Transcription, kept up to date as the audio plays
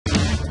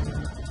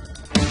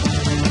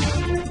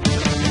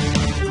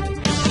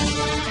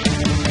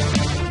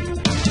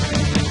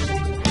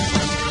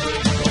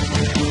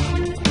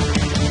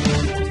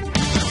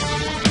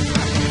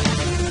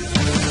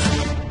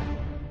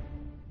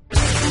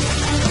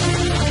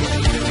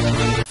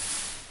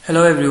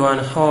Hello everyone,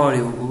 how are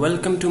you?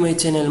 Welcome to my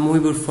channel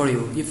Movie for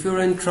You. If you're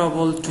in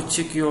trouble to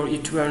check your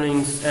YouTube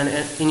earnings and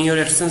in your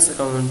Adsense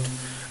account,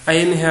 I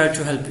am here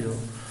to help you.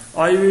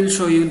 I will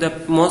show you the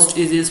most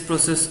easiest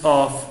process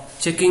of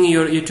checking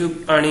your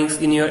YouTube earnings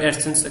in your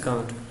Adsense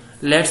account.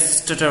 Let's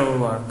start our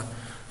work.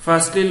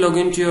 Firstly, log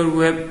into your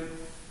web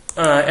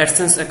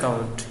Adsense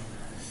account.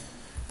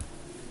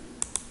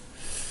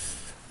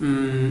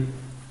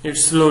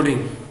 It's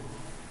loading.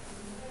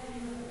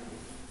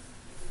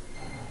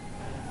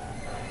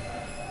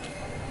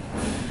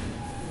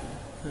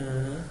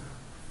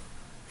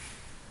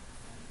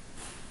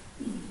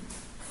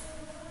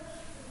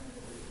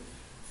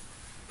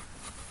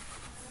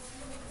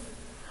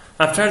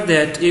 After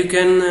that, you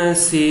can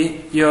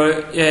see your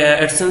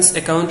Adsense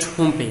account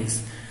homepage.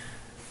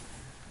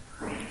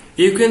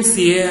 You can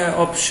see an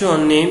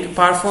option named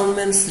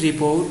Performance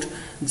Report.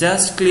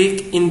 Just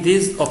click in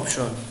this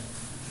option.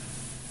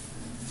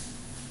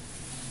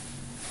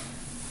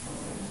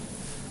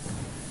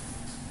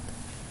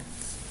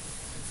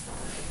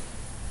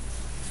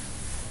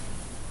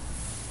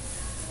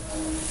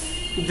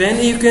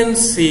 Then you can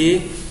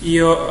see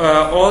your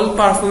all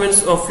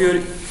performance of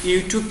your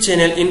YouTube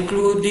channel,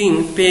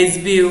 including page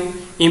view,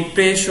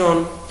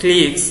 impression,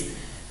 clicks,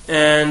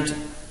 and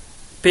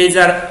page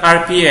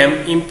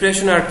RPM,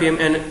 impression RPM,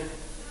 and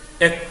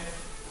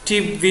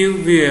active view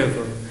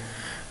viewable.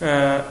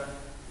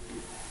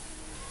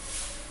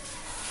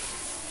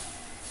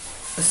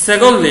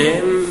 Secondly,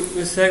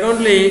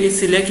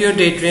 select your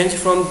date range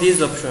from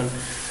this option.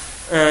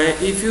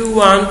 If you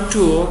want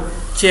to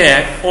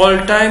check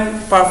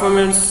all-time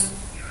performance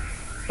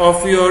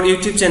of your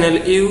YouTube channel,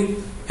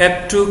 you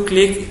have to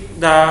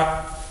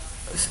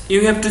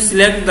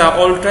select the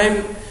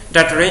all-time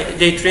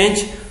date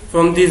range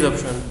from this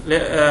option.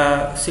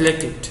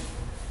 Select it.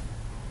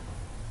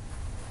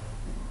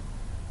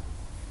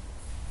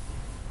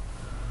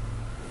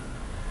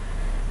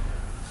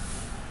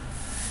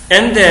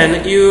 And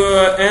then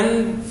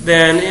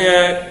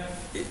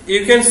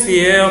you can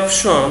see an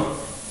option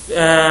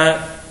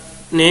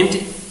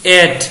named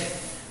Add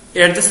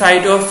at the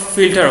side of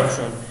filter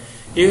option.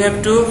 You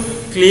have to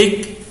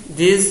click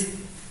this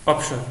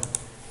option.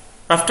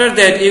 After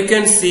that, you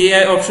can see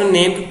an option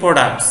named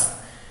Products.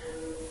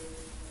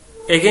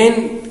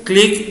 Again,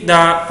 click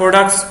the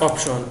Products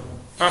option.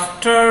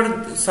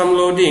 After some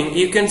loading,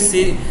 you can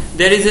see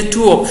there is a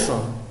two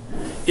option.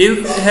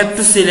 You have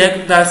to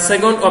select the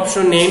second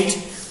option named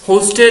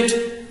Hosted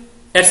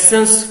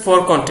Adsense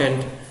for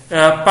Content.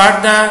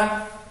 Part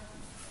the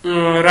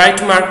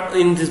right mark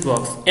in this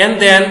box and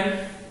then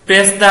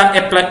press the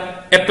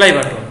apply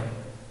button.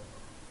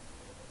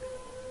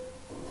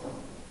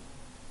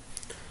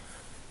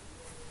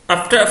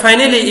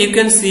 Finally, you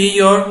can see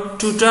your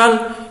total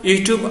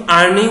YouTube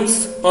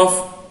earnings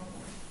of.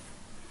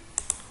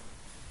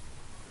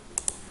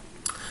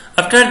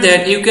 After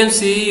that, you can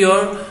see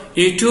your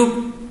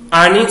YouTube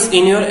earnings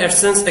in your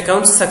Adsense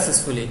account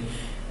successfully.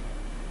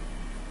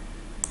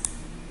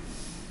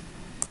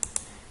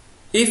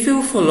 If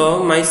you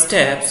follow my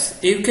steps,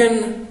 you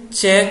can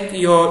check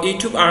your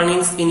YouTube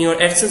earnings in your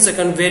Adsense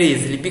account very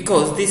easily,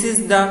 because this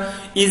is the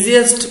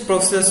easiest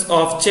process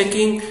of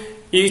checking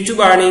YouTube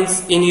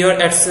earnings in your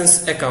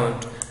Adsense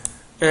account.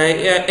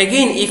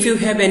 Again, if you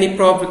have any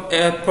problem,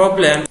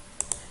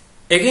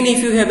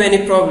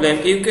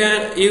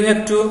 you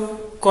have to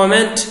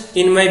comment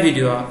in my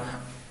video.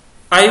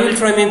 I will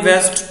try my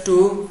best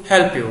to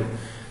help you.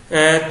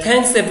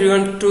 Thanks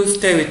everyone to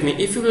stay with me.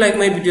 If you like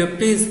my video,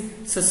 please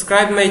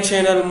subscribe my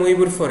channel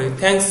Movie for You.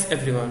 Thanks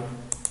everyone.